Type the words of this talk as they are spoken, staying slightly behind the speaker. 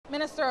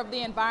Minister of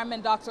the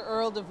Environment, Dr.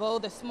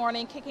 Deveaux, this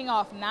morning kicking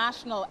off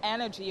National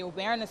Energy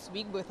Awareness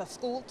Week with a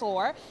school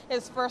tour.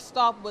 His first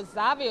stop was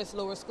Xavier's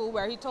lower school,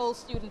 where he told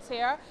students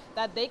here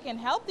that they can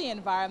help the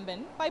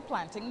environment by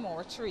planting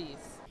more trees.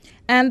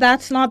 And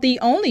that's not the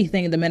only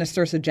thing the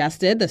minister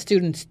suggested the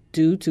students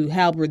do to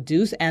help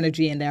reduce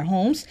energy in their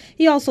homes.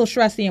 He also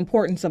stressed the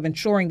importance of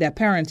ensuring that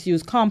parents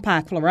use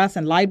compact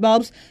fluorescent light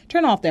bulbs,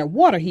 turn off their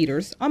water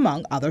heaters,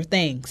 among other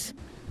things.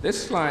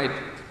 This slide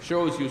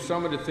shows you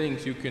some of the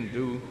things you can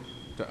do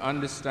to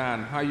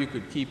understand how you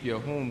could keep your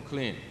home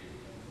clean.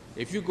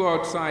 If you go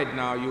outside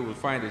now, you will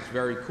find it's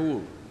very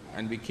cool,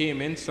 and we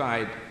came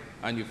inside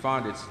and you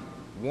found it's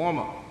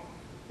warmer.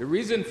 The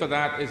reason for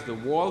that is the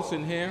walls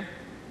in here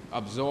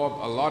absorb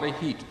a lot of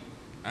heat,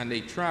 and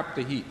they trap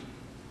the heat.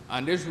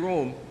 And this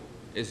room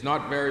is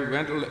not very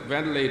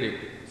ventilated,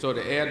 so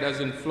the air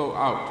doesn't flow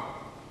out.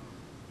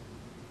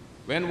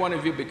 When one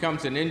of you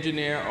becomes an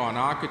engineer or an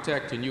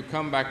architect and you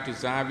come back to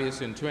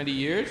Xavier's in 20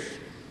 years,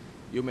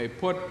 you may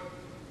put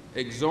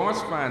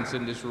exhaust fans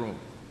in this room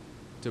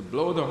to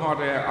blow the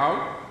hot air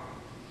out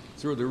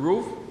through the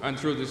roof and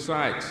through the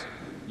sides.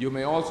 You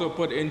may also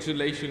put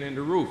insulation in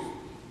the roof.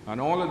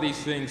 And all of these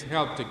things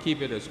help to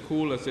keep it as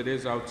cool as it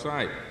is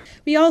outside.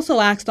 We also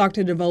asked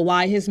Dr. Deveaux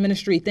why his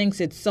ministry thinks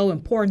it's so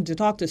important to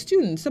talk to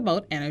students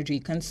about energy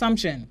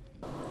consumption.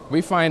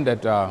 We find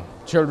that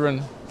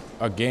children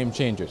are game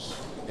changers.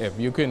 If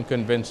you can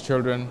convince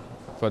children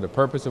for the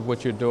purpose of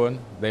what you're doing,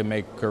 they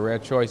make career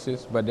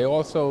choices, but they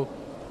also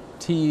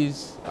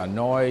tease,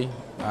 annoy,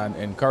 and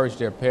encourage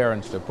their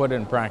parents to put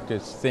in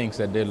practice things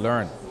that they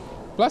learn.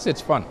 Plus,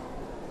 it's fun.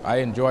 I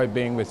enjoy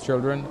being with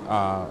children.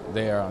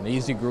 They are an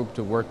easy group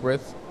to work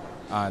with,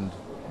 and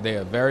they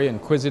are very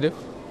inquisitive,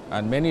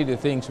 and many of the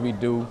things we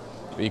do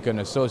we can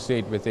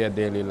associate with their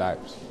daily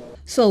lives.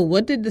 So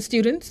what did the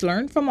students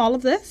learn from all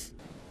of this?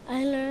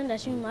 I learned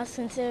that you must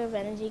conserve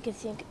energy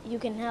because you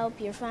can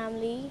help your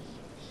family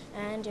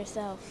and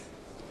yourself.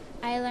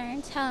 I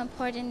learned how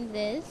important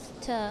it is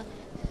to,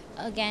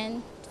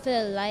 again, for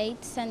the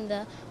lights and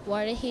the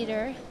water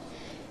heater,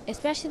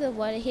 especially the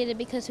water heater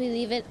because we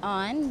leave it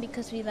on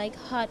because we like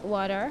hot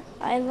water.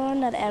 I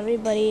learned that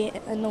everybody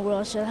in the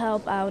world should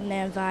help out in the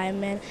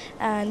environment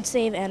and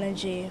save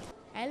energy.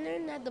 I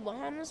learned that the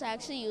Bahamas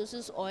actually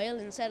uses oil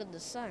instead of the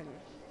sun,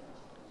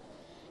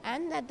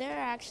 and that there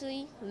are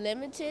actually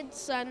limited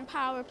sun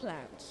power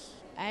plants.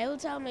 I will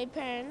tell my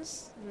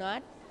parents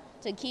not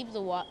to keep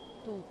the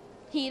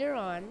heater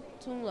on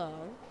too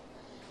long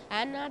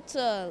and not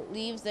to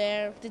leave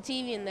the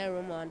TV in their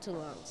room on too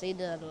long. They do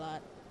that a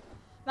lot.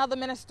 Now, the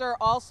minister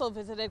also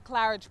visited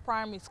Claridge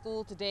Primary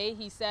School today.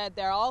 He said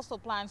there are also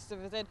plans to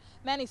visit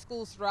many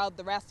schools throughout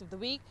the rest of the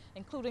week,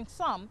 including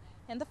some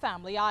in the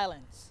Family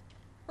Islands.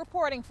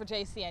 Reporting for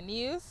JCN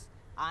News,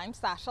 I'm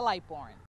Sasha Lightborn.